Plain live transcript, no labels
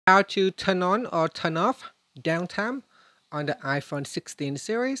How to turn on or turn off downtime on the iPhone 16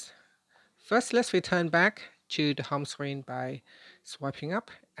 series. First, let's return back to the home screen by swiping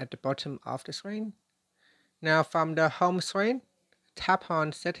up at the bottom of the screen. Now from the home screen, tap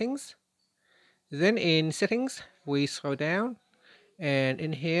on Settings. Then in Settings, we scroll down, and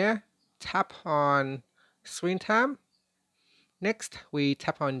in here, tap on Screen Time. Next, we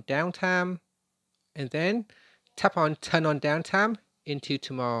tap on Downtime, and then tap on Turn on Downtime into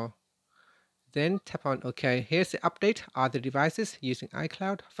Tomorrow. Then tap on OK. Here's the update of the devices using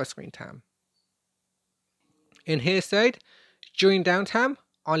iCloud for screen time. And here said, during downtime,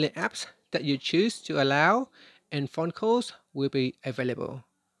 only apps that you choose to allow and phone calls will be available.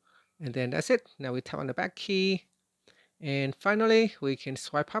 And then that's it. Now we tap on the back key. And finally, we can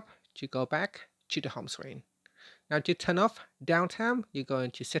swipe up to go back to the home screen. Now to turn off downtime, you go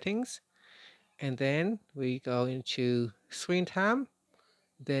into Settings. And then we go into Screen Time.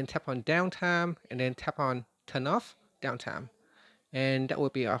 Then tap on Downtime. And then tap on Turn off downtime. And that will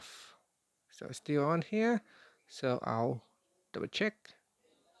be off. So it's still on here. So I'll double check.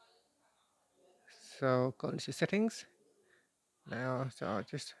 So go into Settings. Now, so I'll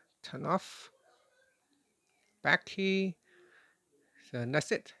just turn off. Back key. So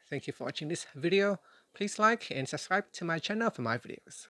that's it. Thank you for watching this video. Please like and subscribe to my channel for my videos.